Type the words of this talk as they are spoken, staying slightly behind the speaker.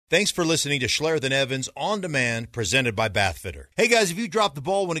Thanks for listening to Schlereth and Evans On Demand, presented by Bathfitter. Hey guys, if you drop the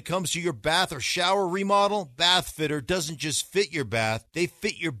ball when it comes to your bath or shower remodel, Bathfitter doesn't just fit your bath, they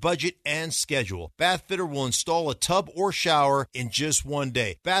fit your budget and schedule. Bathfitter will install a tub or shower in just one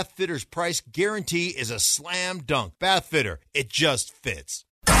day. Bathfitter's price guarantee is a slam dunk. Bathfitter, it just fits.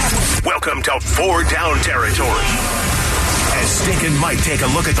 Welcome to Four Down Territory. As Stinkin' Mike take a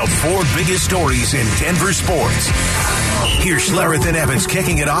look at the four biggest stories in Denver sports. Here's Schlereth and Evans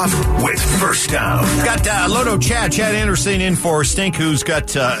kicking it off with First Down. Got Loto Chad Anderson in for Stink, who's got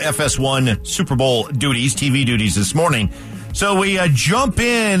FS1 Super Bowl duties, TV duties this morning. So we jump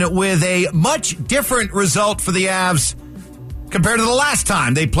in with a much different result for the Avs compared to the last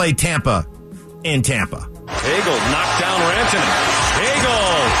time they played Tampa in Tampa. Hagel knocked down Rantanen.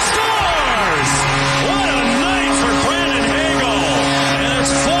 Hagel scores! What a night for Brandon Hagel! And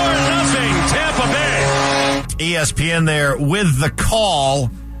it's 4-0 Tampa Bay. ESPN there with the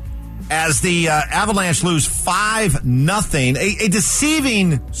call as the Avalanche lose 5-0. A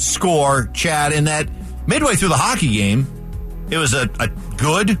deceiving score, Chad, in that midway through the hockey game, it was a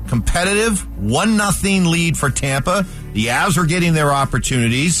good, competitive 1-0 lead for Tampa. The Avs were getting their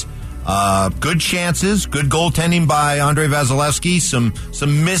opportunities. Good chances, good goaltending by Andrei Vasilevsky,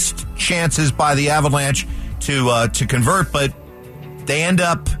 some missed chances by the Avalanche to convert, but they end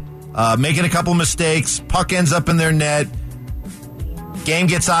up making a couple mistakes. Puck ends up in their net. Game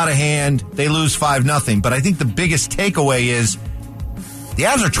gets out of hand. They lose 5-0. But I think the biggest takeaway is the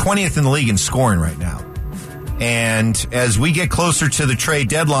Avs are 20th in the league in scoring right now. And as we get closer to the trade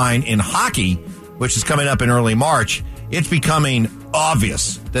deadline in hockey, which is coming up in early March, it's becoming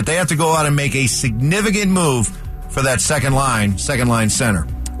obvious that they have to go out and make a significant move for that second line center.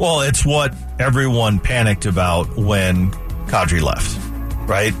 Well, it's what everyone panicked about when Kadri left,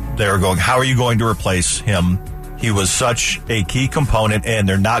 right? They were going, how are you going to replace him? He was such a key component, and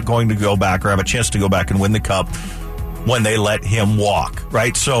they're not going to go back or have a chance to go back and win the cup when they let him walk,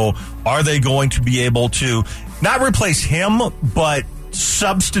 right? So are they going to be able to not replace him, but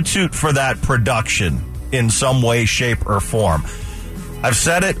substitute for that production in some way, shape, or form? I've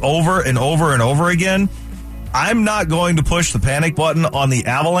said it over and over and over again. I'm not going to push the panic button on the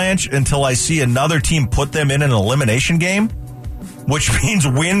Avalanche until I see another team put them in an elimination game, which means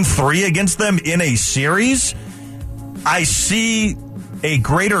win 3 against them in a series. I see a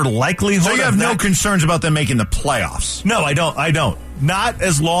greater likelihood. So you have no concerns about them making the playoffs? No, I don't. Not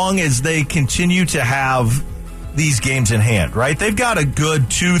as long as they continue to have these games in hand, right? They've got a good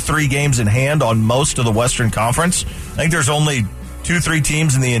 2-3 games in hand on most of the Western Conference. I think there's only 2-3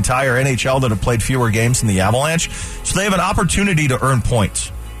 teams in the entire NHL that have played fewer games than the Avalanche. So they have an opportunity to earn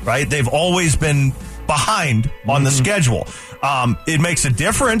points, right? They've always been behind on the schedule. It makes a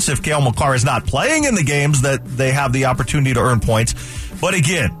difference if Cale Makar is not playing in the games that they have the opportunity to earn points. But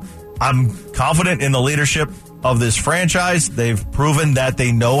again, I'm confident in the leadership of this franchise. They've proven that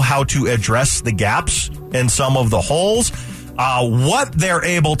they know how to address the gaps and some of the holes. What they're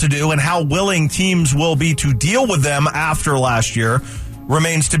able to do and how willing teams will be to deal with them after last year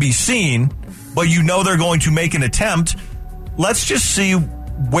remains to be seen, but you know they're going to make an attempt. Let's just see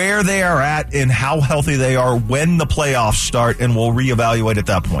where they are at and how healthy they are when the playoffs start, and we'll reevaluate at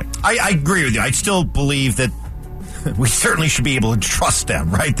that point. I agree with you. I still believe that we certainly should be able to trust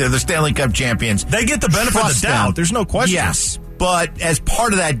them, right? They're the Stanley Cup champions. They get the benefit of the doubt. There's no question. Yes, but as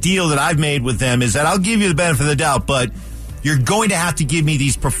part of that deal that I've made with them is that I'll give you the benefit of the doubt, but you're going to have to give me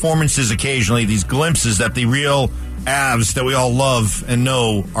these performances occasionally, these glimpses that the real Avs that we all love and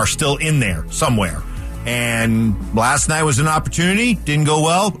know are still in there somewhere. And last night was an opportunity. Didn't go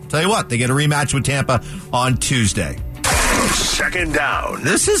well. Tell you what, they get a rematch with Tampa on Tuesday. Second down.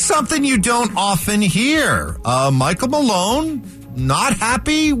 This is something you don't often hear. Michael Malone not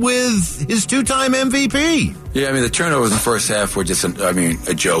happy with his two-time MVP. Yeah, I mean, the turnovers in the first half were just,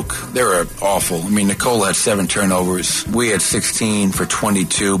 a joke. They were awful. I mean, Nicole had 7 turnovers. We had 16 for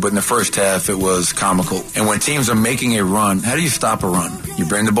 22, but in the first half, it was comical. And when teams are making a run, how do you stop a run? You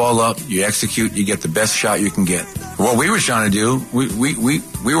bring the ball up, you execute, you get the best shot you can get. What we were trying to do,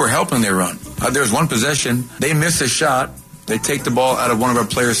 we were helping their run. There was one possession, they missed a shot, they take the ball out of one of our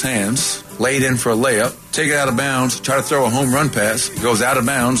players' hands, lay it in for a layup, take it out of bounds, try to throw a home run pass, it goes out of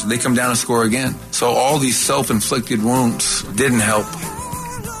bounds, they come down and score again. So all these self-inflicted wounds didn't help.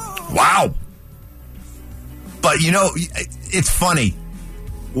 Wow. But, it's funny.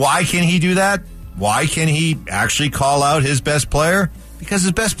 Why can he do that? Why can he actually call out his best player? Because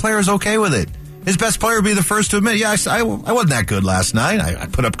his best player is okay with it. His best player would be the first to admit, I wasn't that good last night. I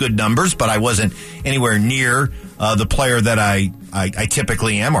put up good numbers, but I wasn't anywhere near the player that I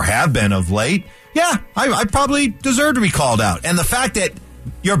typically am or have been of late. Yeah, I probably deserve to be called out. And the fact that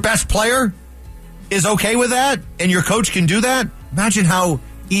your best player is okay with that and your coach can do that, imagine how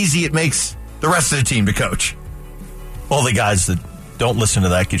easy it makes the rest of the team to coach. Well, the guys that don't listen to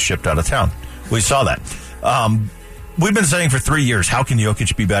that get shipped out of town. We saw that. We've been saying for 3 years, how can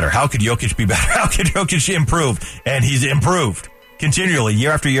Jokic be better? How could Jokic be better? How could Jokic improve? And he's improved continually,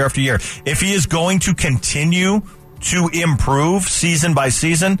 year after year after year. If he is going to continue to improve season by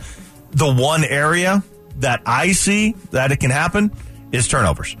season, the one area that I see that it can happen is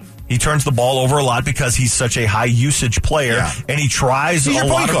turnovers. He turns the ball over a lot because he's such a high usage player, and he tries a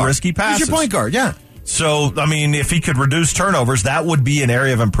lot of risky passes. He's your point guard, yeah. So, I mean, if he could reduce turnovers, that would be an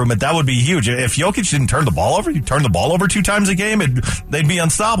area of improvement. That would be huge. If Jokic didn't turn the ball over, you turn the ball over 2 times a game, they'd be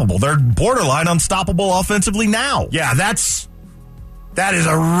unstoppable. They're borderline unstoppable offensively now. Yeah, that is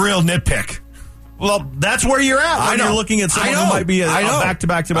a real nitpick. Well, that's where you're at when you're looking at someone who might be a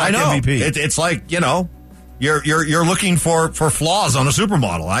back-to-back-to-back MVP. It's like, you're looking for flaws on a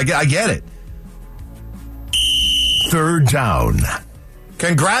supermodel. I get it. Third down.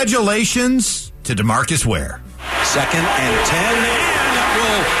 Congratulations to DeMarcus Ware. 2nd and 10, and that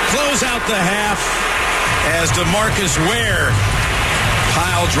will close out the half as DeMarcus Ware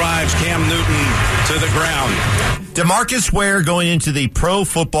pile drives Cam Newton to the ground. DeMarcus Ware going into the Pro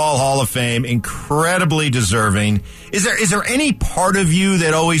Football Hall of Fame, incredibly deserving. Is there any part of you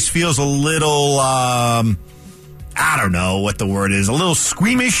that always feels a little, I don't know what the word is, a little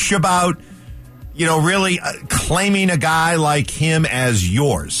squeamish about, really claiming a guy like him as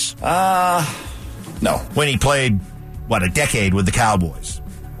yours? No. When he played, a decade with the Cowboys.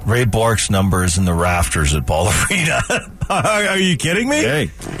 Ray Bork's numbers in the rafters at Ball Arena. Are you kidding me? Hey.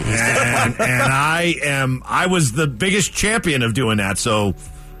 And I was the biggest champion of doing that, so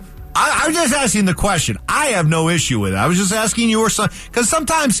I'm just asking the question. I have no issue with it. I was just asking your son, because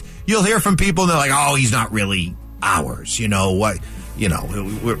sometimes you'll hear from people and they're like, oh, he's not really ours. He's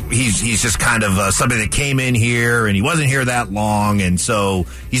just kind of somebody that came in here and he wasn't here that long, and so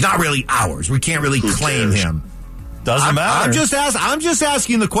he's not really ours. We can't really claim him. Doesn't matter. I'm just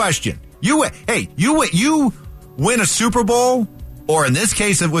asking the question. You win a Super Bowl, or in this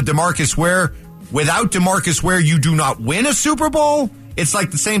case with DeMarcus Ware. Without DeMarcus Ware, you do not win a Super Bowl. It's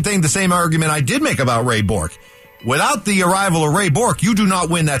like the same argument I did make about Ray Bork. Without the arrival of Ray Bork, you do not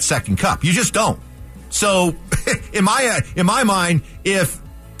win that second cup. You just don't. So, in my mind, if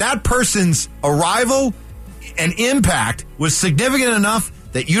that person's arrival and impact was significant enough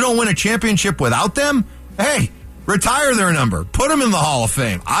that you don't win a championship without them, hey, retire their number. Put them in the Hall of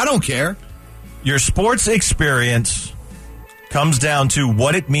Fame. I don't care. Your sports experience comes down to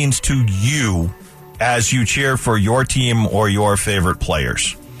what it means to you as you cheer for your team or your favorite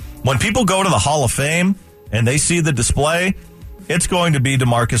players. When people go to the Hall of Fame and they see the display, it's going to be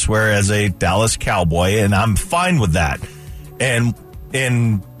DeMarcus Ware as a Dallas Cowboy, and I'm fine with that. And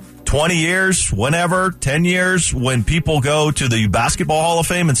in 20 years, whenever, 10 years, when people go to the Basketball Hall of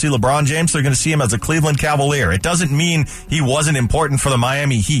Fame and see LeBron James, they're going to see him as a Cleveland Cavalier. It doesn't mean he wasn't important for the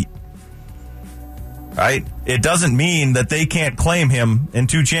Miami Heat. Right? It doesn't mean that they can't claim him in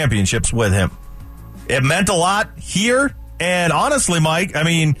 2 championships with him. It meant a lot here, and honestly, Mike,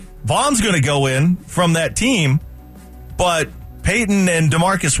 Vaughn's going to go in from that team, but Peyton and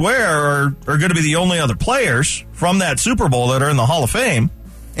DeMarcus Ware are going to be the only other players from that Super Bowl that are in the Hall of Fame.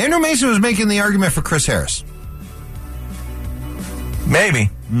 Andrew Mason was making the argument for Chris Harris. Maybe.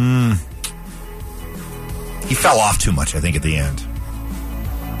 He fell off too much, I think, at the end.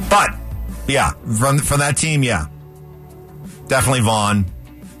 But, yeah, from that team, yeah. Definitely Vaughn,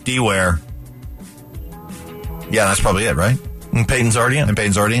 D. Ware. Yeah, that's probably it, right? And Peyton's already in.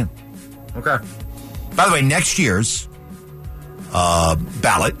 Okay. By the way, next year's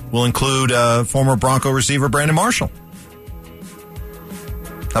ballot will include former Bronco receiver Brandon Marshall.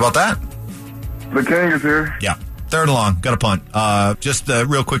 How about that? The King is here. Yeah. 3rd and long. Got a punt. Just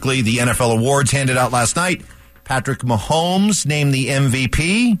real quickly, the NFL awards handed out last night. Patrick Mahomes named the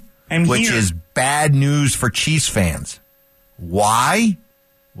MVP, which is bad news for Chiefs fans. Why?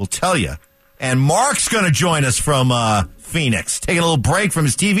 We'll tell you. And Mark's going to join us from Phoenix, taking a little break from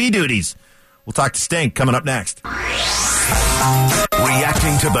his TV duties. We'll talk to Stink coming up next.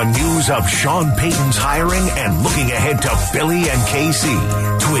 Reacting to the news of Sean Payton's hiring and looking ahead to Billy and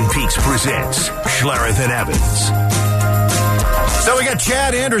KC. Twin Peaks presents Schlereth and Evans. So we got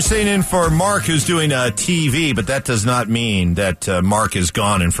Chad Anderson in for Mark, who's doing TV, but that does not mean that Mark is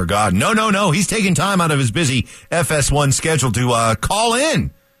gone and forgotten. No. He's taking time out of his busy FS1 schedule to call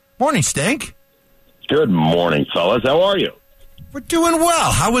in. Morning, Stink. Good morning, fellas. How are you? We're doing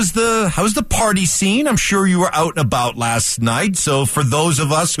well. How was the party scene? I'm sure you were out and about last night. So for those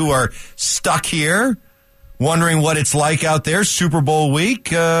of us who are stuck here, wondering what it's like out there. Super Bowl week.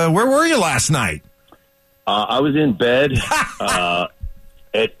 Where were you last night? I was in bed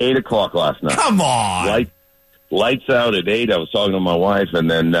at 8 o'clock last night. Come on. Lights out at 8. I was talking to my wife, and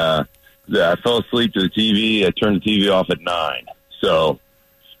then I fell asleep to the TV. I turned the TV off at 9. So,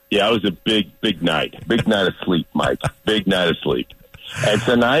 yeah, it was a big night. Big night of sleep, Mike. Big night of sleep. And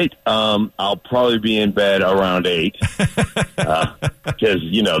tonight, I'll probably be in bed around 8 because,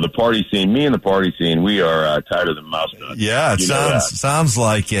 the party scene, me and the party scene, we are tighter than mouse nuts. Yeah, it sounds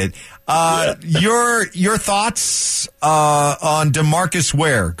like it. Your thoughts on DeMarcus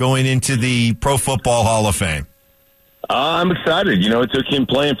Ware going into the Pro Football Hall of Fame? I'm excited. It took him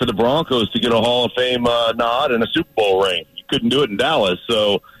playing for the Broncos to get a Hall of Fame nod and a Super Bowl ring. You couldn't do it in Dallas,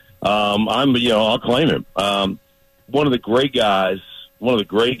 so I'll claim him. One of the great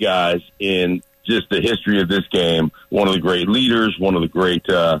guys in just the history of this game. One of the great leaders. One of the great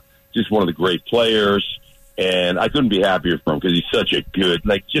players. And I couldn't be happier for him because he's such a good,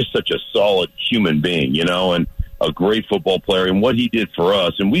 just such a solid human being, and a great football player. And what he did for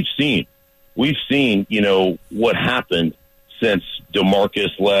us, and we've seen, what happened since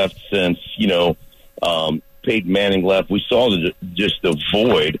DeMarcus left, since, Peyton Manning left. We saw just the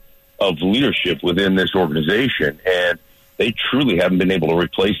void of leadership within this organization, and they truly haven't been able to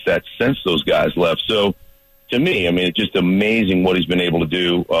replace that since those guys left. So, to me, it's just amazing what he's been able to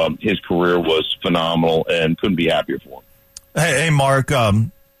do. His career was phenomenal, and couldn't be happier for him. Hey, Mark,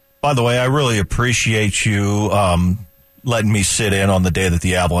 by the way, I really appreciate you letting me sit in on the day that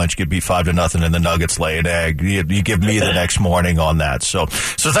the Avalanche get beat 5-0 and the Nuggets lay an egg. You give me the next morning on that. So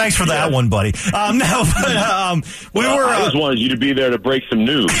thanks for that one, buddy. I just wanted you to be there to break some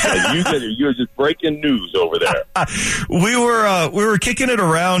news. You were just breaking news over there. We were kicking it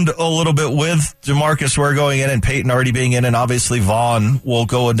around a little bit with DeMarcus Ware going in and Peyton already being in, and obviously Vaughn will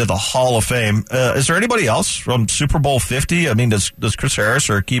go into the Hall of Fame. Is there anybody else from Super Bowl 50? Does Chris Harris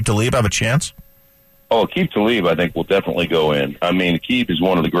or Aqib Talib have a chance? Oh, Aqib Talib, I think, will definitely go in. Aqib is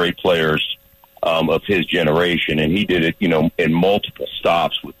one of the great players of his generation, and he did it, in multiple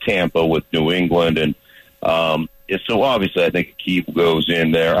stops with Tampa, with New England, and so obviously I think Aqib goes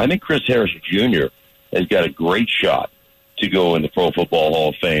in there. I think Chris Harris Jr. has got a great shot to go in the Pro Football Hall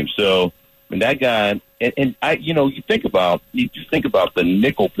of Fame. So, that guy, you think about the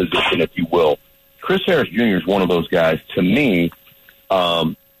nickel position, if you will. Chris Harris Jr. is one of those guys, to me,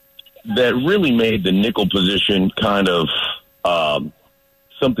 that really made the nickel position kind of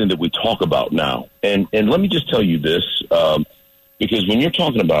something that we talk about now. And let me just tell you this, because when you're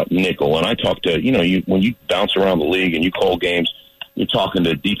talking about nickel, and I talk to, when you bounce around the league and you call games, you're talking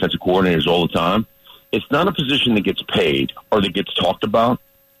to defensive coordinators all the time. It's not a position that gets paid or that gets talked about.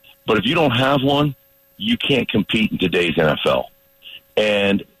 But if you don't have one, you can't compete in today's NFL.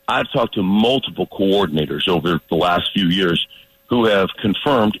 And I've talked to multiple coordinators over the last few years who have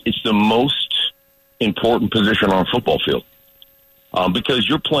confirmed it's the most important position on a football field. Because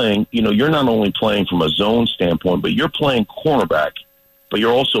you're playing, you're not only playing from a zone standpoint, but you're playing cornerback, but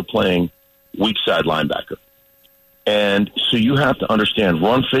you're also playing weak side linebacker. And so you have to understand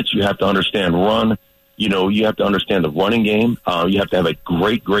run fits. You have to understand run. You have to understand the running game. You have to have a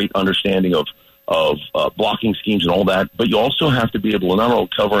great understanding of blocking schemes and all that. But you also have to be able to not only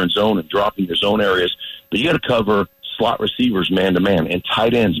cover in zone and drop in your zone areas, but you got to cover slot receivers man-to-man and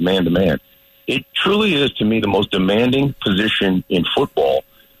tight ends man-to-man. It truly is, to me, the most demanding position in football.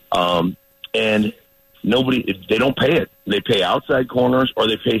 And they don't pay it. They pay outside corners or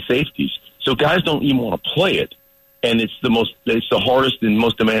they pay safeties. So guys don't even want to play it. And it's the hardest and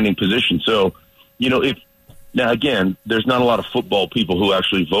most demanding position. So, now again, there's not a lot of football people who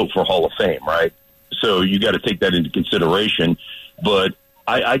actually vote for Hall of Fame, right? So you got to take that into consideration. But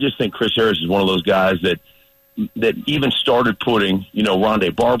I just think Chris Harris is one of those guys that even started putting,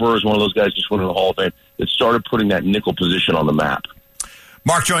 Rondé Barber is one of those guys just went in the Hall of Fame, that started putting that nickel position on the map.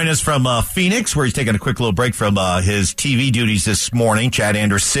 Mark joined us from Phoenix, where he's taking a quick little break from his TV duties this morning. Chad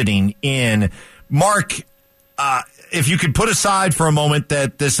Anders sitting in. Mark, if you could put aside for a moment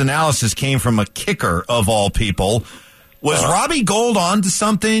that this analysis came from a kicker of all people, was Robbie Gould on to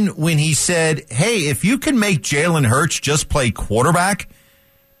something when he said, hey, if you can make Jalen Hurts just play quarterback,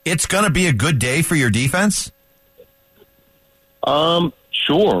 it's going to be a good day for your defense?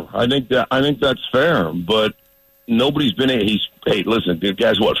 Sure. I think that's fair, but nobody's been. Listen, the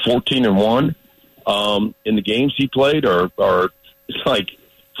guy's 14-1 in the games he played, or it's like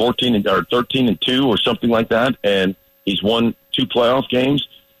 14 or 13-2 or something like that, and he's won 2 playoff games.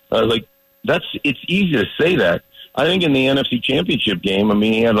 It's easy to say that. I think in the NFC Championship game,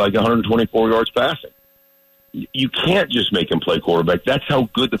 he had 124 yards passing. You can't just make him play quarterback. That's how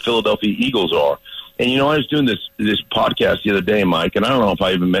good the Philadelphia Eagles are. And, I was doing this podcast the other day, Mike, and I don't know if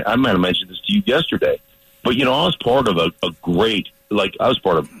I might have mentioned this to you yesterday, but, I was part of I was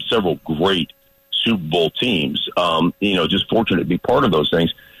part of several great Super Bowl teams, just fortunate to be part of those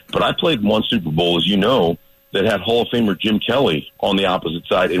things. But I played one Super Bowl, as you know, that had Hall of Famer Jim Kelly on the opposite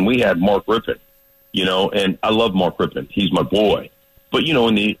side, and we had Mark Rippon, and I love Mark Rippon. He's my boy. But,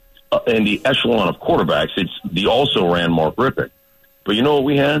 in the echelon of quarterbacks, they also ran Mark Rippon. But you know what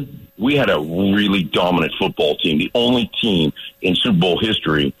we had? We had a really dominant football team, the only team in Super Bowl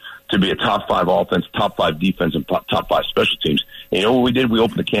history to be a top 5 offense, top 5 defense, and top 5 special teams. And you know what we did? We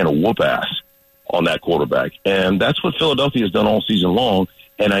opened a can of whoop ass on that quarterback. And that's what Philadelphia has done all season long.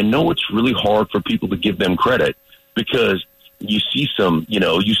 And I know it's really hard for people to give them credit because you see some,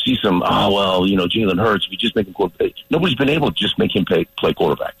 Jalen Hurts, if you just make him quarterback. Nobody's been able to just make him play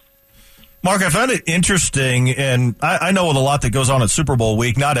quarterback. Mark, I found it interesting, and I know with a lot that goes on at Super Bowl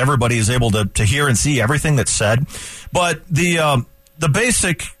week, not everybody is able to hear and see everything that's said. But the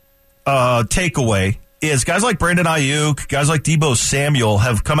basic takeaway is guys like Brandon Ayuk, guys like Deebo Samuel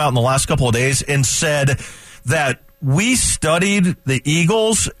have come out in the last couple of days and said that we studied the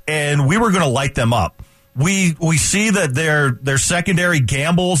Eagles and we were going to light them up. We see that their secondary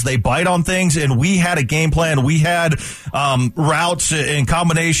gambles, they bite on things, and we had a game plan. We had routes and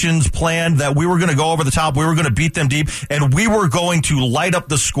combinations planned that we were going to go over the top. We were going to beat them deep, and we were going to light up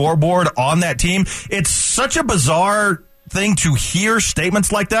the scoreboard on that team. It's such a bizarre thing to hear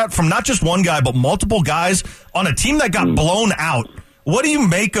statements like that from not just one guy, but multiple guys on a team that got blown out. What do you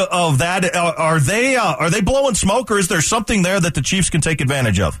make of that? Are they blowing smoke, or is there something there that the Chiefs can take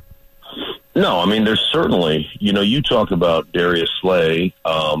advantage of? No, I mean, there's certainly, you talk about Darius Slay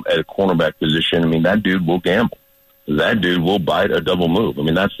at a cornerback position. I mean, that dude will gamble. That dude will bite a double move. I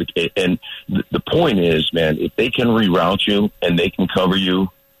mean, that's and the point is, man, if they can reroute you and they can cover you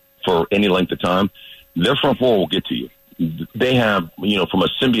for any length of time, their front four will get to you. They have, from a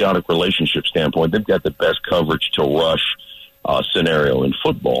symbiotic relationship standpoint, they've got the best coverage to rush scenario in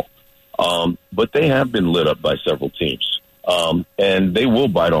football. But they have been lit up by several teams. And they will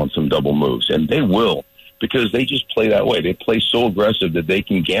bite on some double moves, and they will, because they just play that way. They play so aggressive that they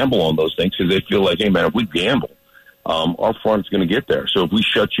can gamble on those things because they feel like, hey, man, if we gamble, our front's going to get there. So if we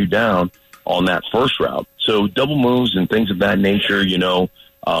shut you down on that first route, so double moves and things of that nature,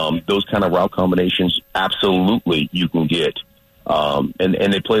 those kind of route combinations, absolutely you can get. And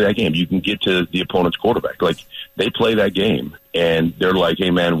they play that game. You can get to the opponent's quarterback. Like, they play that game, and they're like,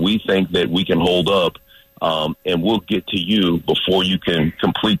 hey, man, we think that we can hold up, and we'll get to you before you can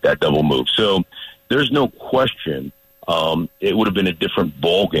complete that double move. So there's no question it would have been a different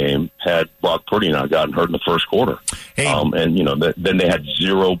ball game had Brock Purdy not gotten hurt in the first quarter. Hey. Then they had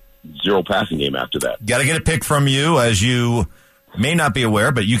zero passing game after that. Got to get a pick from you, as you may not be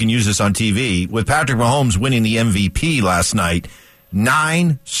aware, but you can use this on TV. With Patrick Mahomes winning the MVP last night,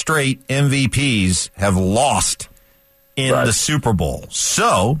 9 straight MVPs have lost in the Super Bowl.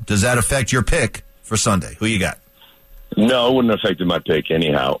 So does that affect your pick for Sunday? Who you got? No, it wouldn't have affected my pick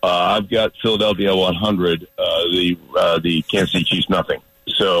anyhow. I've got Philadelphia 100, the Kansas City Chiefs nothing.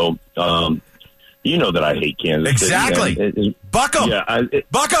 So, you know that I hate Kansas City. Exactly. Buck 'em. Yeah,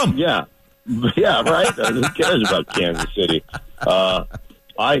 Buck 'em. Yeah. Yeah, right? Who cares about Kansas City? I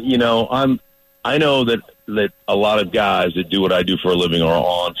know that a lot of guys that do what I do for a living are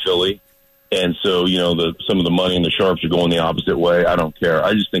on Philly. And so, some of the money and the sharps are going the opposite way. I don't care.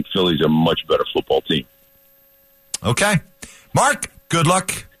 I just think Philly's a much better football team. Okay. Mark, good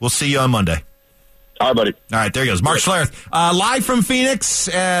luck. We'll see you on Monday. All right, buddy. All right, there he goes. Mark Schlereth, live from Phoenix,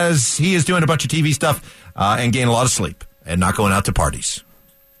 as he is doing a bunch of TV stuff and getting a lot of sleep and not going out to parties.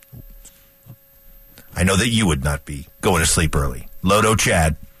 I know that you would not be going to sleep early. Lodo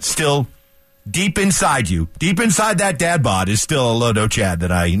Chad, still deep inside you, deep inside that dad bod is still a Lodo Chad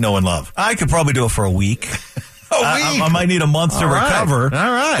that I know and love. I could probably do it for a week. I might need a month to recover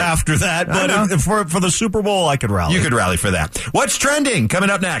after that, but for the Super Bowl, I could rally. You could rally for that. What's trending? Coming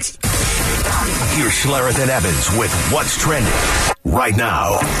up next. Here's Schlereth and Evans with What's Trending right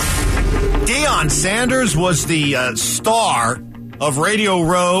now. Deion Sanders was the star of Radio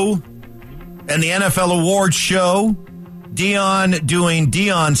Row and the NFL Awards show. Deion doing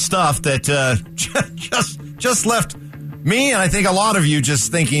Deion stuff that just left me and I think a lot of you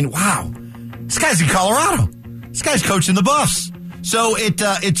just thinking, wow, this guy's in Colorado. This guy's coaching the Buffs. So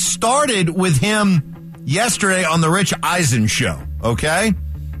it started with him yesterday on the Rich Eisen show, okay?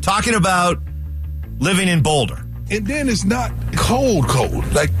 Talking about living in Boulder. And then it's not cold.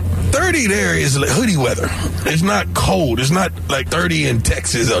 Like 30 there is like hoodie weather. It's not cold. It's not like 30 in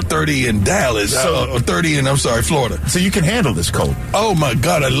Texas or 30 in Dallas or 30 in, Florida. So you can handle this cold. Oh, my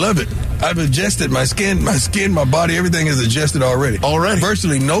God, I love it. I've adjusted my skin, my body, everything is adjusted already.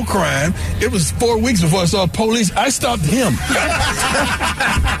 Virtually no crime. It was 4 weeks before I saw police. I stopped him.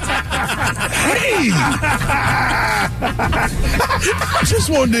 Hey! I just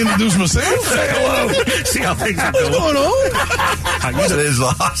wanted to introduce myself. Say hello. See how things are What's going on? That is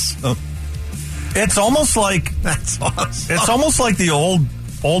awesome. It's almost like That's awesome. It's almost like the old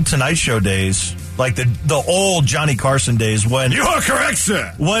Tonight Show days, like the old Johnny Carson days when You are correct,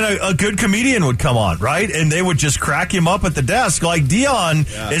 sir. when a good comedian would come on, right? And they would just crack him up at the desk. Like Dion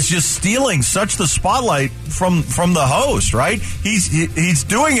is just stealing such the spotlight from the host, right? He's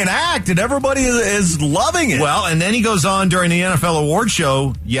doing an act and everybody is loving it. Well, and then he goes on during the NFL award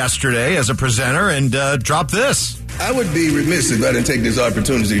show yesterday as a presenter and dropped this. I would be remiss if I didn't take this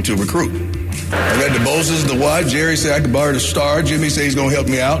opportunity to recruit. I got the Boses, the Watt. Jerry said I could borrow the Star. Jimmy said he's going to help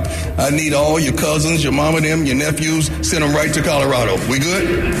me out. I need all your cousins, your mama, them, your nephews. Send them right to Colorado. We good?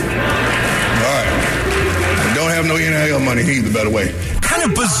 All right. I don't have no NIL money either, by the way. What kind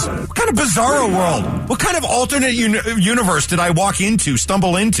of bizarro world? What kind of alternate universe did I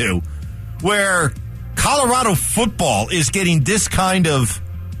stumble into, where Colorado football is getting this kind of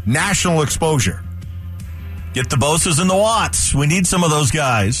national exposure? Get the Boses and the Watts. We need some of those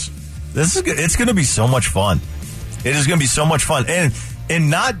guys. It's going to be so much fun. It is going to be so much fun. And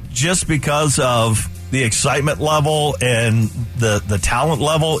not just because of the excitement level and the talent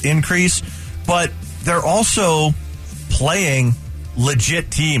level increase, but they're also playing legit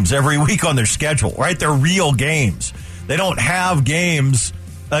teams every week on their schedule, right? They're real games. They don't have games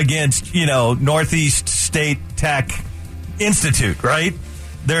against, Northeast State Tech Institute, right?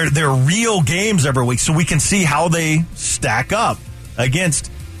 They're real games every week, so we can see how they stack up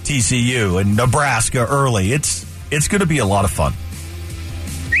against TCU and Nebraska early. It's going to be a lot of fun.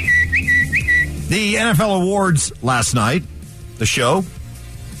 The NFL awards last night, the show.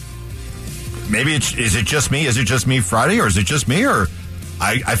 Maybe is it just me? Is it just me Friday, or is it just me? Or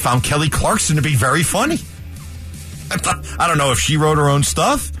I found Kelly Clarkson to be very funny. I don't know if she wrote her own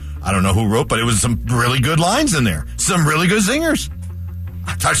stuff. I don't know who wrote, but it was some really good lines in there. Some really good zingers.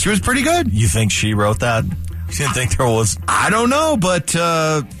 I thought she was pretty good. You think she wrote that? You didn't think there was? I don't know, but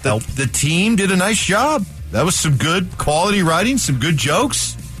the team did a nice job. That was some good quality writing, some good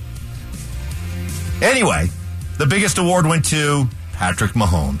jokes. Anyway, the biggest award went to Patrick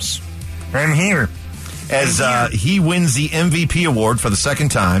Mahomes. I'm here. As he wins the MVP award for the second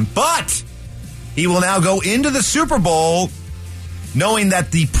time, but he will now go into the Super Bowl knowing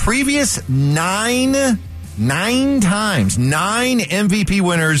that the previous nine MVP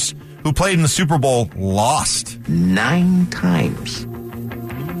winners who played in the Super Bowl lost. 9 times.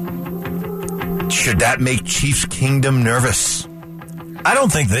 Should that make Chiefs Kingdom nervous? I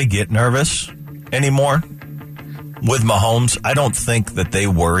don't think they get nervous anymore with Mahomes. I don't think that they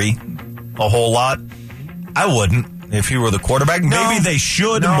worry a whole lot. I wouldn't if he were the quarterback. No. Maybe they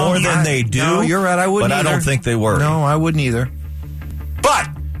should more than they do. No, you're right. I wouldn't but either. I don't think they worry. No, I wouldn't either. But,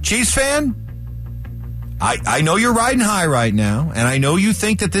 Chiefs fan, I know you're riding high right now, and I know you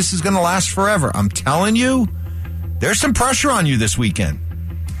think that this is going to last forever. I'm telling you, there's some pressure on you this weekend.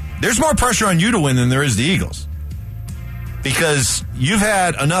 There's more pressure on you to win than there is the Eagles. Because you've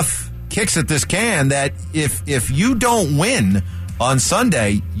had enough kicks at this can that if you don't win on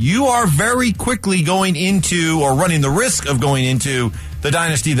Sunday, you are very quickly going into, or running the risk of going into, the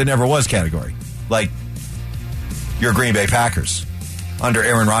dynasty that never was category. Like your Green Bay Packers under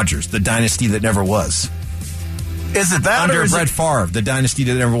Aaron Rodgers, the dynasty that never was. Is it that under Brett Favre, the dynasty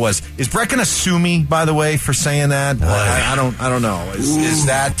that never was? Is Brett going to sue me, by the way, for saying that? I don't know. Is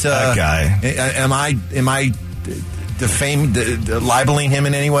that guy? Am I libeling him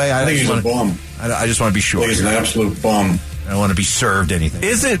in any way? I think he's a bum. I just want to be sure. He's an absolute bum. I don't want to be served anything.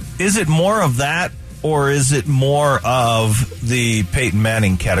 Is it more of that, or is it more of the Peyton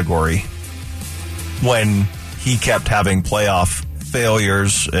Manning category when he kept having playoff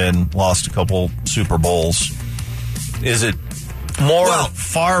failures and lost a couple Super Bowls? Is it more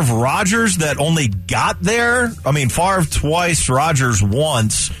Favre Rodgers that only got there? I mean, Favre twice, Rodgers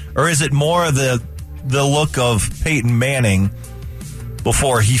once. Or is it more of the look of Peyton Manning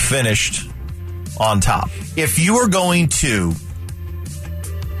before he finished on top? If you are going to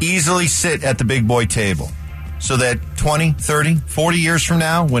easily sit at the big boy table so that 20, 30, 40 years from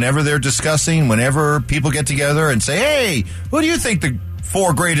now, whenever they're discussing, whenever people get together and say, hey, who do you think the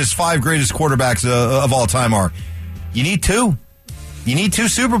 5 greatest quarterbacks of all time are? You need 2. You need 2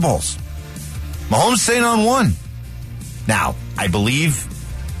 Super Bowls. Mahomes staying on 1. Now, I believe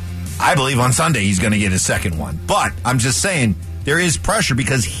on Sunday he's going to get his second one. But I'm just saying there is pressure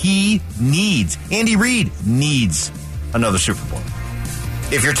because Andy Reid needs another Super Bowl.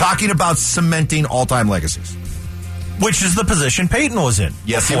 If you're talking about cementing all-time legacies. Which is the position Peyton was in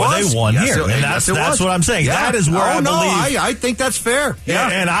before they won here. And that's what I'm saying. Yeah. That is where I believe. I think that's fair.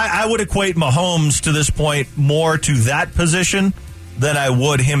 Yeah. And I would equate Mahomes to this point more to that position than I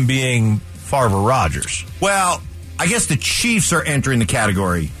would him being Favre Rodgers. Well, I guess the Chiefs are entering the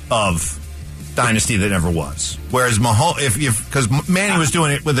category of dynasty that never was. Whereas Mahomes, because Manny was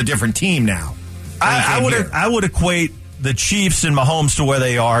doing it with a different team now. I would equate the Chiefs and Mahomes to where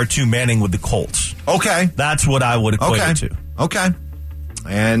they are to Manning with the Colts. Okay. That's what I would equate it to. Okay.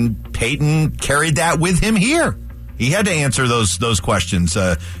 And Peyton carried that with him here. He had to answer those questions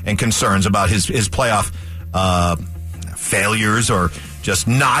and concerns about his playoff failures or just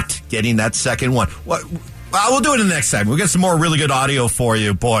not getting that second one. We'll do it in the next segment. We'll get some more really good audio for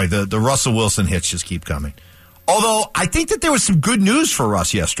you. Boy, the Russell Wilson hits just keep coming. Although, I think that there was some good news for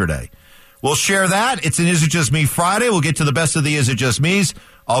Russ yesterday. We'll share that. It's an Is It Just Me Friday. We'll get to the best of the Is It Just Me's.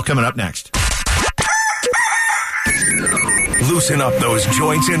 All coming up next. Loosen up those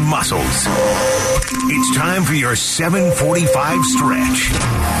joints and muscles. It's time for your 7:45 stretch.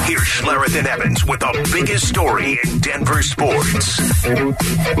 Here's Schlereth and Evans with the biggest story in Denver sports.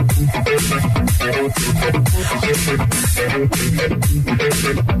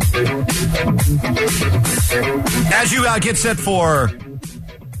 As you get set for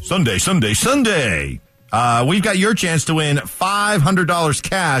Sunday, we've got your chance to win $500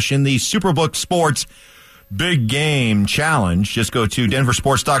 cash in the Superbook Sports Big Game Challenge. Just go to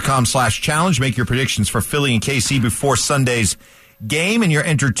denversports.com/challenge. Make your predictions for Philly and KC before Sunday's game, and you're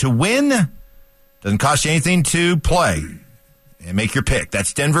entered to win. Doesn't cost you anything to play. And make your pick.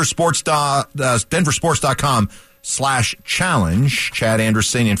 That's denversports.com/challenge. Chad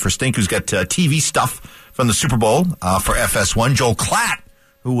Anderson in for Stink, who's got TV stuff from the Super Bowl for FS1. Joel Klatt,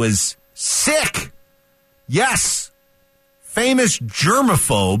 who was sick. Yes. Famous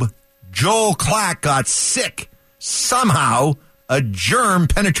germaphobe Joel Klatt got sick. Somehow, a germ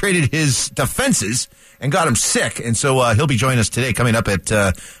penetrated his defenses and got him sick. And so he'll be joining us today coming up at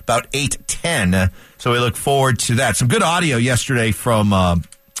about 8:10. So we look forward to that. Some good audio yesterday from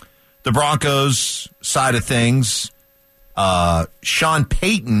the Broncos side of things. Sean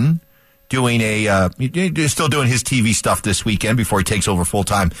Payton doing still doing his TV stuff this weekend before he takes over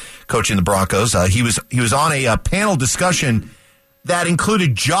full-time coaching the Broncos. He was on a panel discussion that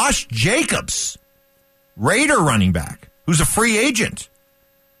included Josh Jacobs, Raider running back, who's a free agent.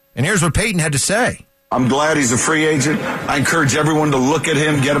 And here's what Payton had to say. I'm glad he's a free agent. I encourage everyone to look at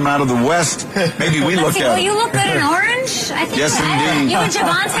him, get him out of the West. Maybe we look at him. Well, you look good in orange. I think yes, indeed. You and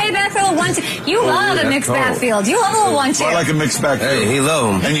Javonte backfield you love a mixed backfield. You love a little 1-2. I like a mixed backfield. Hey,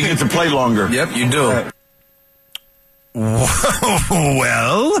 hello. And you get to play longer. Yep, you do.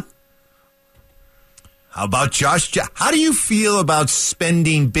 Well, how about Josh? How do you feel about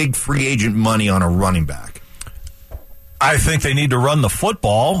spending big free agent money on a running back? I think they need to run the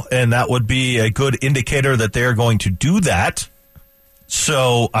football, and that would be a good indicator that they're going to do that.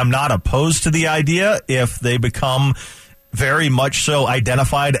 So I'm not opposed to the idea if they become very much so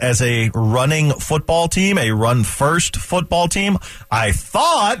identified as a running football team, a run-first football team. I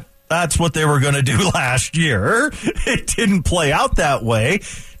thought that's what they were going to do last year. It didn't play out that way.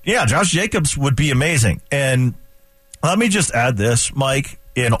 Yeah, Josh Jacobs would be amazing. And let me just add this, Mike.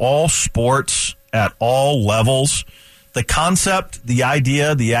 In all sports, at all levels, the concept, the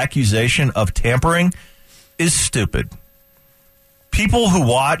idea, the accusation of tampering is stupid. People who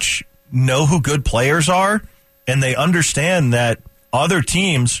watch know who good players are, and they understand that other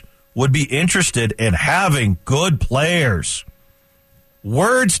teams would be interested in having good players.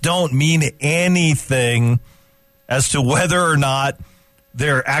 Words don't mean anything as to whether or not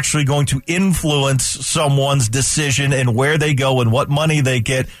they're actually going to influence someone's decision and where they go and what money they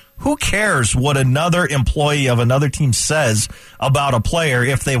get. Who cares what another employee of another team says about a player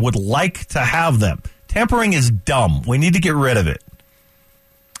if they would like to have them? Tampering is dumb. We need to get rid of it.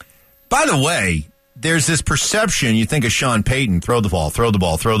 By the way, there's this perception, you think of Sean Payton, throw the ball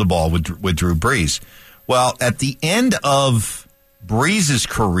with Drew Brees. Well, at the end of Brees'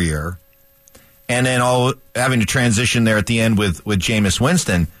 career, and then having to transition there at the end with Jameis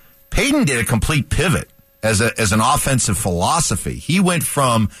Winston, Payton did a complete pivot as an offensive philosophy. He went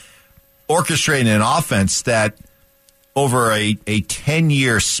from orchestrating an offense that over a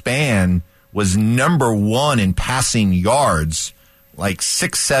 10-year span was number one in passing yards like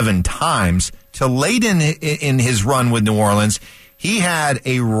 6-7 times to late in his run with New Orleans. He had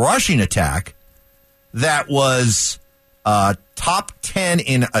a rushing attack that was top 10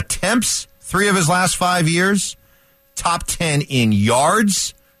 in attempts 3 of his last 5 years, top 10 in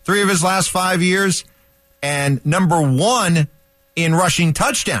yards 3 of his last 5 years, and number 1 in rushing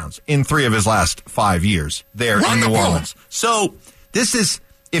touchdowns in 3 of his last 5 years there in New Orleans. So this is,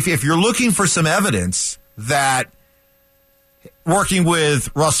 if you're looking for some evidence that working with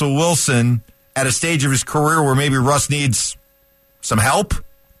Russell Wilson at a stage of his career where maybe Russ needs some help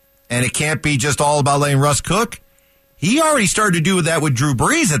and it can't be just all about letting Russ cook, he already started to do that with Drew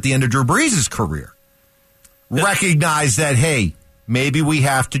Brees at the end of Drew Brees' career. Recognize that, hey, maybe we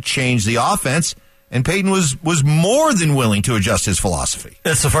have to change the offense. And Peyton was more than willing to adjust his philosophy.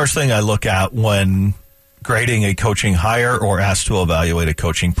 It's the first thing I look at when grading a coaching hire or asked to evaluate a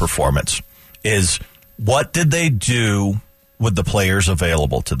coaching performance is what did they do with the players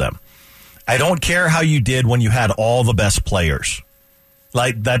available to them? I don't care how you did when you had all the best players.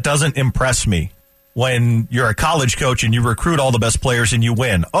 Like, that doesn't impress me. When you're a college coach and you recruit all the best players and you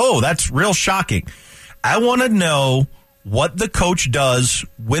win. Oh, that's real shocking. I want to know what the coach does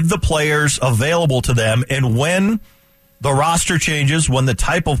with the players available to them, and when the roster changes, when the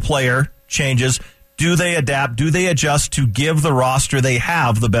type of player changes, do they adapt, do they adjust to give the roster they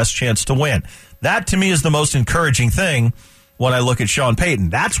have the best chance to win? That, to me, is the most encouraging thing when I look at Sean Payton.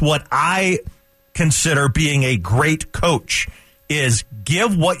 That's what I consider being a great coach, is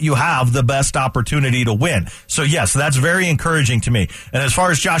give what you have the best opportunity to win. So, yes, that's very encouraging to me. And as far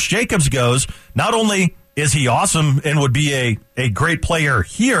as Josh Jacobs goes, not only is he awesome and would be a great player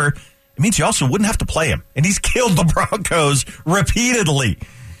here, it means you also wouldn't have to play him. And he's killed the Broncos repeatedly.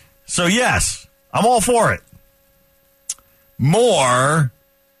 So, yes, I'm all for it. More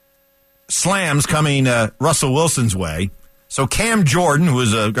slams coming Russell Wilson's way. So Cam Jordan, who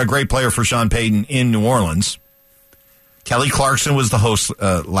was a great player for Sean Payton in New Orleans, Kelly Clarkson was the host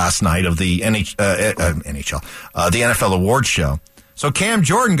last night of the the NFL Awards show. So Cam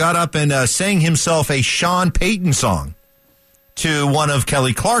Jordan got up and sang himself a Sean Payton song to one of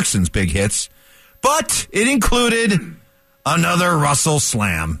Kelly Clarkson's big hits, but it included another Russell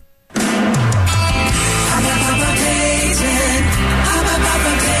slam.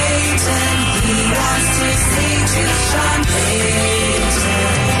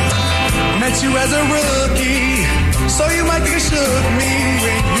 Met you as a rookie, so you might think it shook me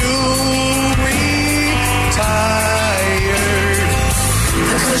when you retired.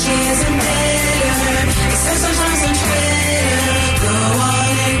 The cushion isn't better, except sometimes on Twitter. Go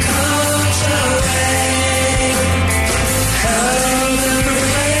on and coach away. Come the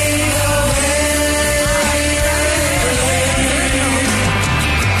rain away.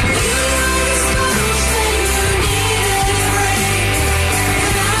 You always coach when you needed a break,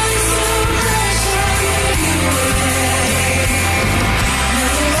 and I so much on you away.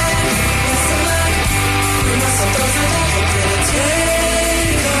 Now the luck, it's the luck. We must have those that I could take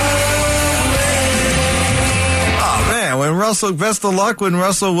away. Oh, man, best of luck when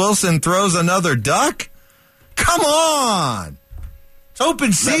Russell Wilson throws another duck? Come on. It's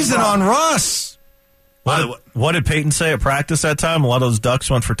open season on Russ. What did Peyton say at practice that time? A lot of those ducks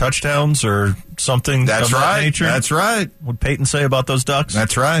went for touchdowns or something That's of that right. nature? That's right. What did Peyton say about those ducks?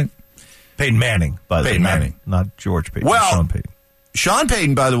 That's right. Peyton Manning, by the way. Peyton Manning. Not George Peyton. Well, Sean Payton. Sean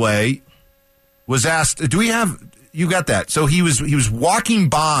Payton, by the way, was asked, do we have, you got that. So he was walking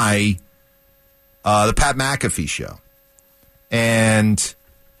by the Pat McAfee show. And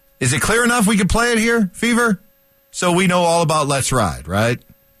is it clear enough we can play it here, Fever? So we know all about Let's Ride, right?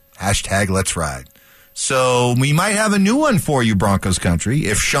 Hashtag Let's Ride. So we might have a new one for you, Broncos country,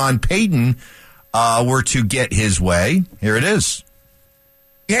 if Sean Payton were to get his way. Here it is.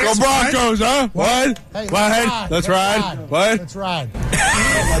 Go Broncos, huh? What? Hey, what? Let's ride. What? Let's ride.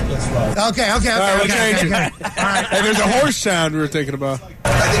 Okay. All right, we'll change it. Hey, there's a horse sound we were thinking about.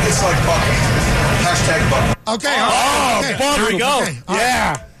 I think it's like bucket. Hashtag bucket. Okay. Here we go. Okay.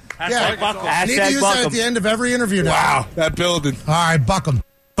 Yeah. Yeah. Need to use that at the end of every interview now. Wow, that building. All right, buck 'em.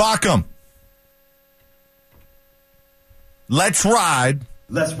 Buck 'em. Let's Ride.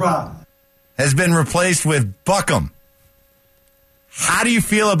 Let's ride. Has been replaced with Buck 'em. How do you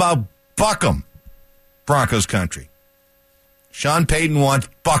feel about Buck 'em, Broncos country? Sean Payton wants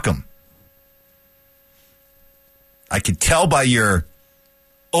Buck 'em. I could tell by your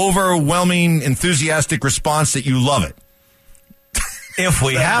overwhelming, enthusiastic response that you love it. If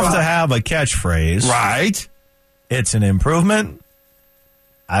we have to have a catchphrase, right, it's an improvement.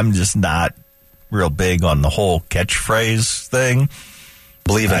 I'm just not real big on the whole catchphrase thing.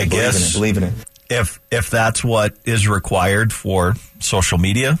 Believe in I it. guess Believe in it. If that's what is required for social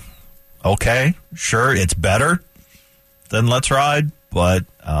media, okay, sure, it's better than Let's Ride, but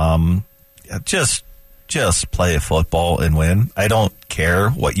just play football and win. I don't care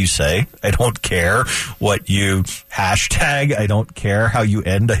what you say. I don't care what you hashtag. I don't care how you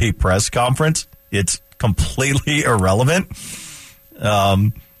end a press conference. It's completely irrelevant.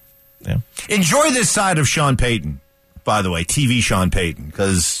 Yeah. Enjoy this side of Sean Payton, by the way, TV Sean Payton,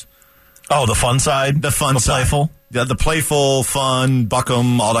 because... Oh, the fun side? The fun side. Playful? Yeah, the playful, fun,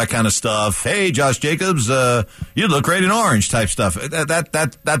 Buckham, all that kind of stuff. Hey, Josh Jacobs, you look great in orange type stuff.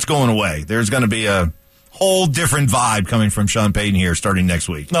 That's going away. There's going to be a whole different vibe coming from Sean Payton here starting next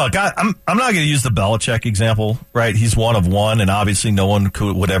week. No, God, I'm not going to use the Belichick example, right? He's one of one, and obviously no one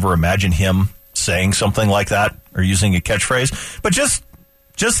would ever imagine him saying something like that or using a catchphrase. But just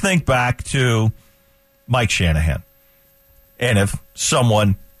think back to Mike Shanahan. And if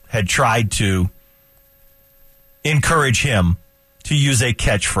someone had tried to encourage him to use a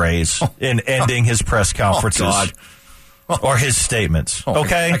catchphrase in ending his press conferences or his statements.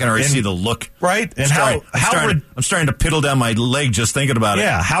 Okay? I can already see the look. Right? And I'm starting to piddle down my leg just thinking about it.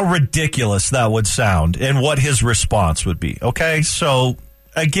 Yeah, how ridiculous that would sound and what his response would be. Okay? So,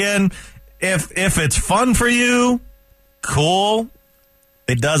 again, if it's fun for you, cool.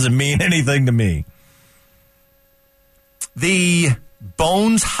 It doesn't mean anything to me. The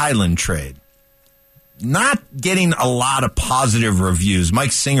Bones Highland trade, not getting a lot of positive reviews.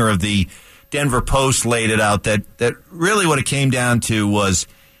 Mike Singer of the Denver Post laid it out that really what it came down to was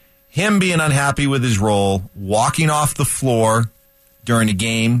him being unhappy with his role, walking off the floor during a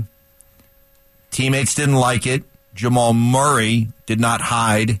game. Teammates didn't like it. Jamal Murray did not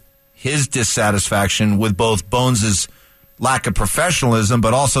hide his dissatisfaction with both Bones' lack of professionalism,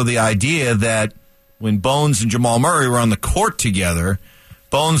 but also the idea that when Bones and Jamal Murray were on the court together,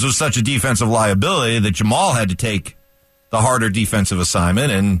 Bones was such a defensive liability that Jamal had to take the harder defensive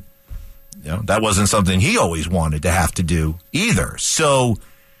assignment, and that wasn't something he always wanted to have to do either. So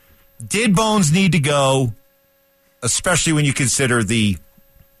did Bones need to go, especially when you consider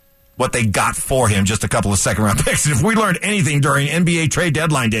what they got for him, just a couple of second-round picks? And if we learned anything during NBA trade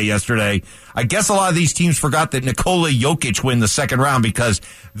deadline day yesterday, I guess a lot of these teams forgot that Nikola Jokic won the second round because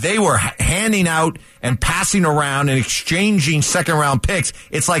they were handing out and passing around and exchanging second-round picks.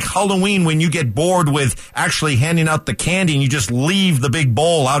 It's like Halloween when you get bored with actually handing out the candy and you just leave the big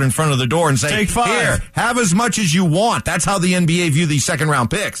bowl out in front of the door and say, Take 5. Here, have as much as you want. That's how the NBA view these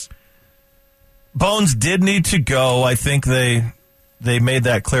second-round picks. Bones did need to go. I think they made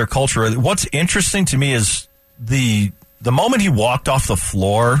that clear culture. What's interesting to me is the moment he walked off the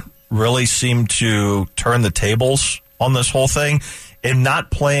floor really seemed to turn the tables on this whole thing, and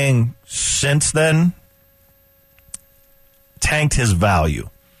not playing since then tanked his value.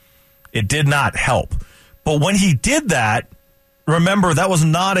 It did not help. But when he did that, remember, that was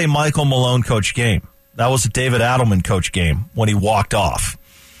not a Michael Malone coach game. That was a David Adelman coach game when he walked off.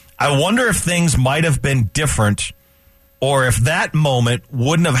 I wonder if things might have been different, or if that moment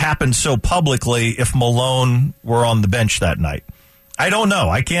wouldn't have happened so publicly if Malone were on the bench that night. I don't know.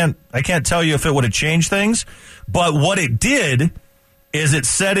 I can't tell you if it would have changed things, but what it did is it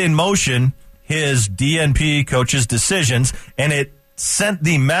set in motion his DNP coach's decisions, and it sent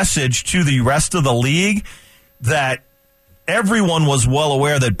the message to the rest of the league that everyone was well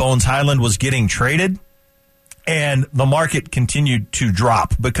aware that Bones Highland was getting traded. And the market continued to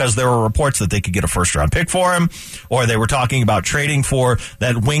drop because there were reports that they could get a first-round pick for him, or they were talking about trading for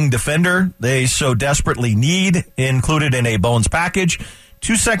that wing defender they so desperately need, included in a Bones package.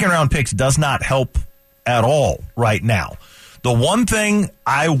 2 second-round picks does not help at all right now. The one thing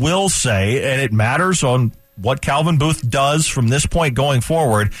I will say, and it matters on what Calvin Booth does from this point going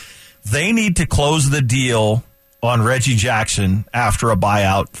forward, they need to close the deal on Reggie Jackson after a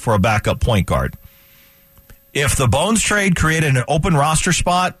buyout for a backup point guard. If the Bones trade created an open roster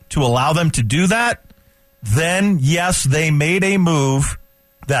spot to allow them to do that, then yes, they made a move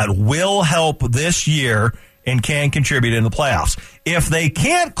that will help this year and can contribute in the playoffs. If they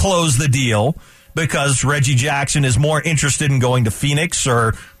can't close the deal because Reggie Jackson is more interested in going to Phoenix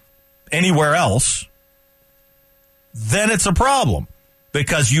or anywhere else, then it's a problem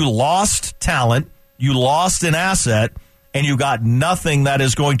because you lost talent, you lost an asset, and you got nothing that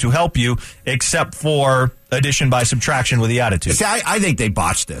is going to help you except for addition by subtraction with the attitude. See, I think they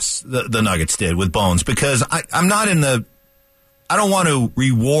botched this, the Nuggets did with Bones, because I'm not I don't want to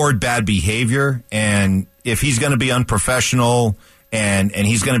reward bad behavior, and if he's going to be unprofessional and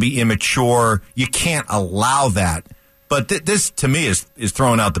he's going to be immature, you can't allow that. But this, to me, is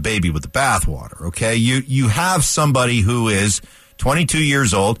throwing out the baby with the bathwater, okay? You have somebody who is 22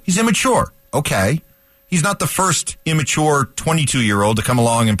 years old. He's immature, okay? He's not the first immature 22-year-old to come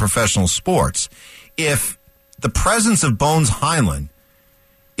along in professional sports. If the presence of Bones Highland,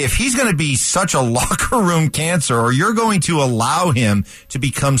 if he's going to be such a locker room cancer, or you're going to allow him to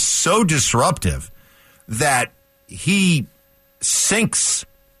become so disruptive that he sinks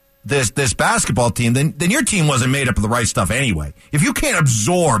this basketball team, then your team wasn't made up of the right stuff anyway. If you can't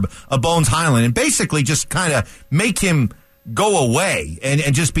absorb a Bones Highland and basically just kind of make him go away and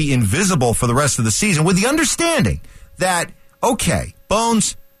just be invisible for the rest of the season with the understanding that, okay,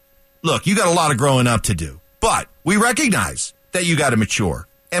 Bones, look, you got a lot of growing up to do, but we recognize that you got to mature.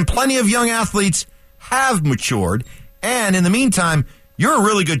 And plenty of young athletes have matured. And in the meantime, you're a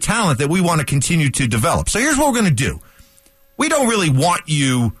really good talent that we want to continue to develop. So here's what we're going to do. We don't really want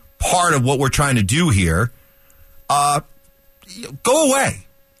you part of what we're trying to do here. Go away.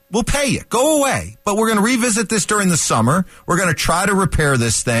 We'll pay you. Go away. But we're going to revisit this during the summer. We're going to try to repair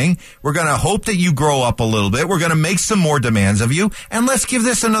this thing. We're going to hope that you grow up a little bit. We're going to make some more demands of you. And let's give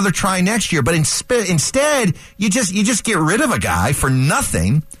this another try next year. But instead, you just get rid of a guy for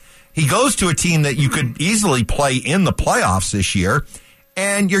nothing. He goes to a team that you could easily play in the playoffs this year.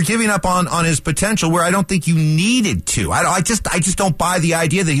 And you're giving up on his potential where I don't think you needed to. I just don't buy the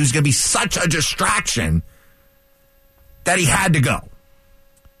idea that he was going to be such a distraction that he had to go.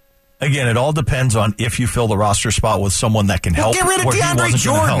 Again, it all depends on if you fill the roster spot with someone that can help. Get rid of DeAndre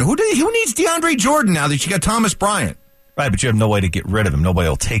Jordan. Who needs DeAndre Jordan now that you got Thomas Bryant? Right, but you have no way to get rid of him. Nobody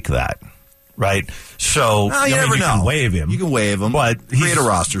will take that. Right? So you never know. You can waive him. You can waive him. But create a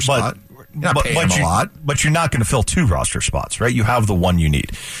roster spot. You're not paying him a lot. But you're not going to fill 2 roster spots, right? You have the one you need.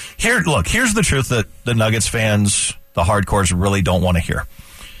 Here's the truth that the Nuggets fans, the hardcores, really don't want to hear.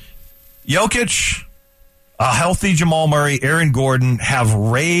 Jokic, a healthy Jamal Murray, Aaron Gordon have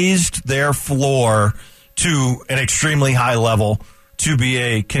raised their floor to an extremely high level to be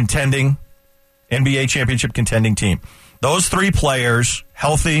a contending NBA championship contending team. Those 3 players,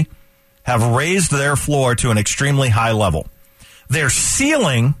 healthy, have raised their floor to an extremely high level. Their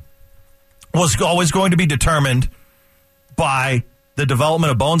ceiling was always going to be determined by the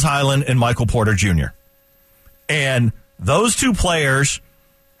development of Bones Highland and Michael Porter Jr. And those 2 players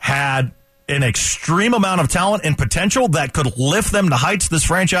had an extreme amount of talent and potential that could lift them to heights this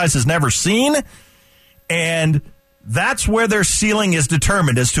franchise has never seen. And that's where their ceiling is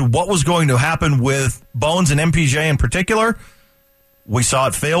determined as to what was going to happen with Bones and MPJ in particular. We saw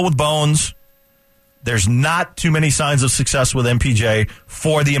it fail with Bones. There's not too many signs of success with MPJ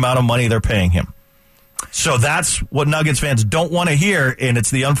for the amount of money they're paying him. So that's what Nuggets fans don't want to hear, and it's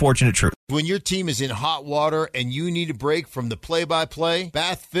the unfortunate truth. When your team is in hot water and you need a break from the play-by-play,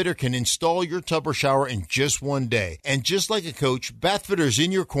 Bath Fitter can install your tub or shower in just one day. And just like a coach, Bath Fitter is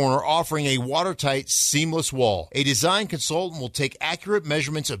in your corner offering a watertight, seamless wall. A design consultant will take accurate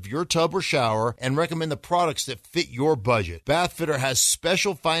measurements of your tub or shower and recommend the products that fit your budget. Bath Fitter has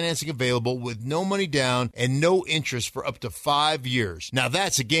special financing available with no money down and no interest for up to 5 years. Now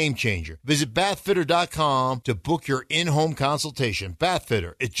that's a game changer. Visit bathfitter.com to book your in-home consultation. Bath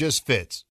Fitter, it just fits.